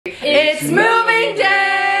It's moving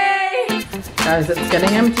day! Guys, it's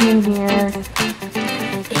getting empty in here.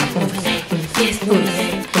 It's moving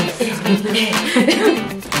day. It's moving day.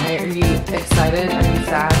 Are you excited? Are you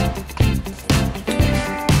sad?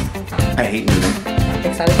 I hate moving.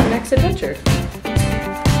 Excited for the next adventure.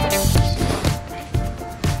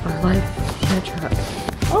 Our life in a truck.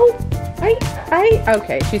 Oh,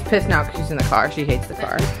 okay, she's pissed now because she's in the car. She hates the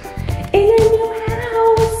car. In a new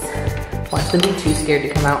house. Wants to be too scared to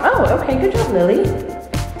come out. Oh, okay, good job, Lily.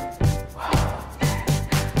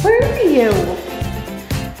 Where are you?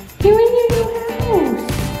 You're in your new house.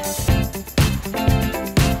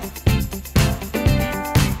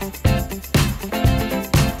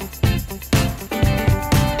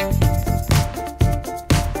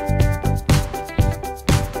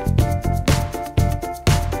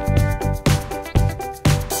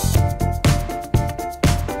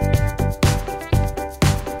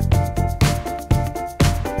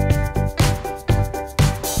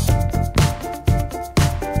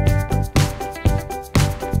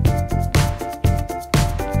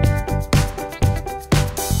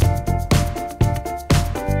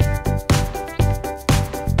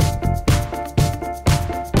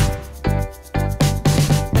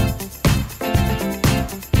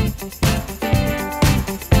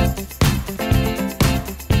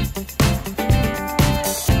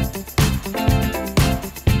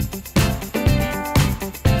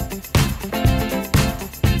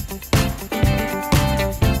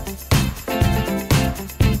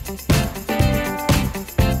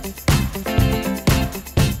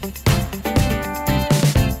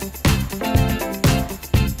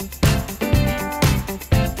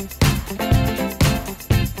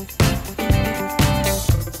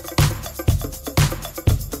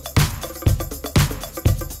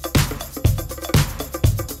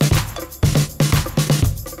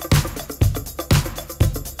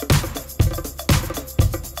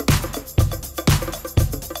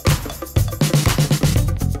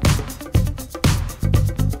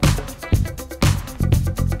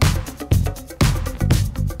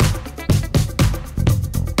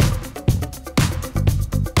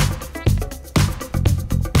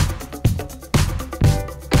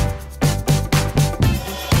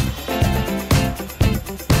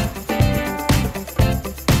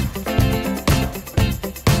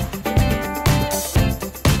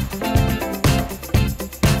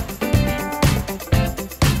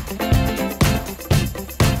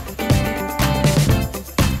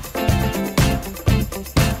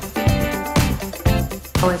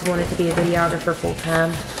 Always wanted to be a videographer full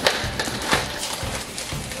time.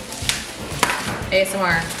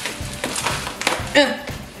 ASMR.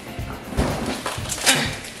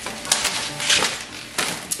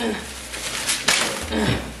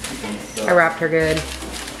 I wrapped her good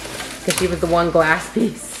because she was the one glass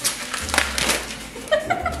piece.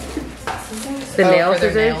 The nail for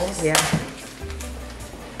their scissors? nails? Yeah.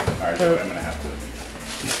 Alright, so I'm gonna have to.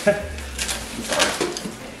 I'm sorry.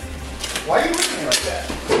 Why are you looking at me like that?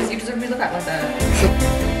 Because you deserve to be looked at like that.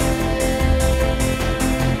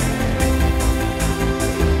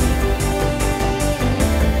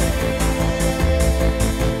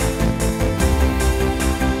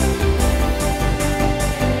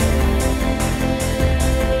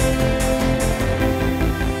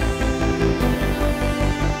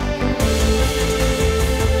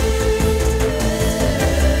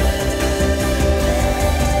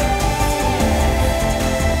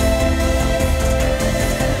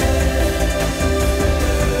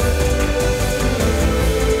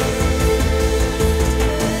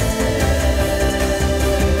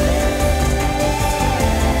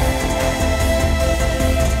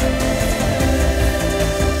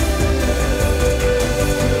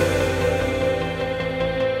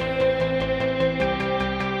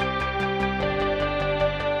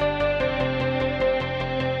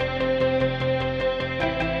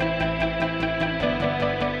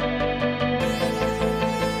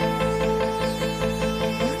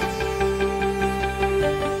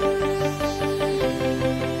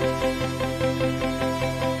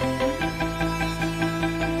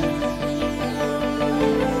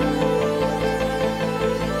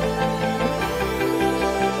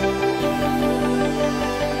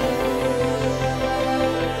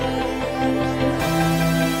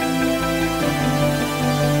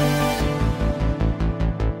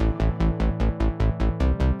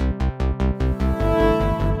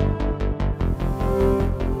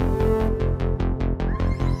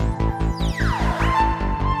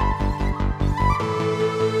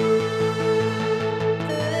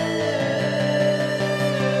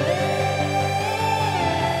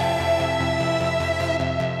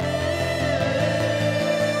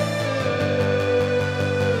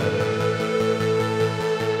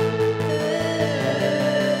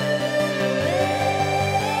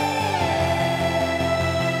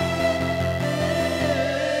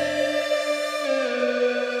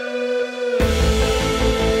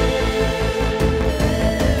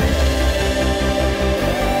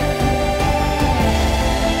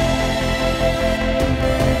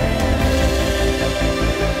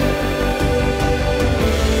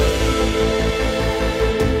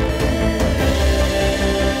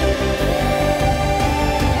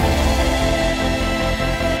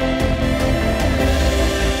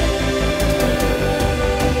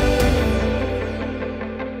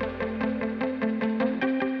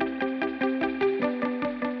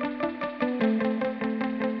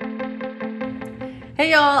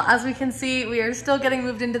 Hey y'all, as we can see, we are still getting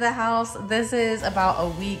moved into the house. This is about a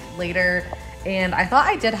week later, and I thought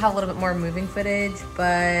I did have a little bit more moving footage,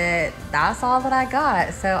 but that's all that I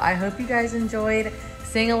got. So I hope you guys enjoyed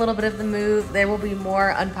seeing a little bit of the move. There will be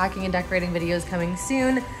more unpacking and decorating videos coming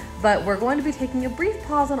soon, but we're going to be taking a brief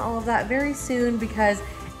pause on all of that very soon because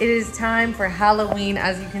it is time for Halloween.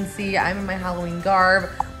 As you can see, I'm in my Halloween garb.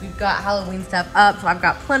 We've got Halloween stuff up, so I've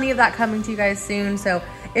got plenty of that coming to you guys soon. So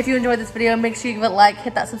if you enjoyed this video, make sure you give it a like,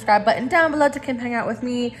 hit that subscribe button down below to come hang out with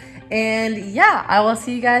me. And yeah, I will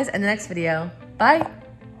see you guys in the next video. Bye.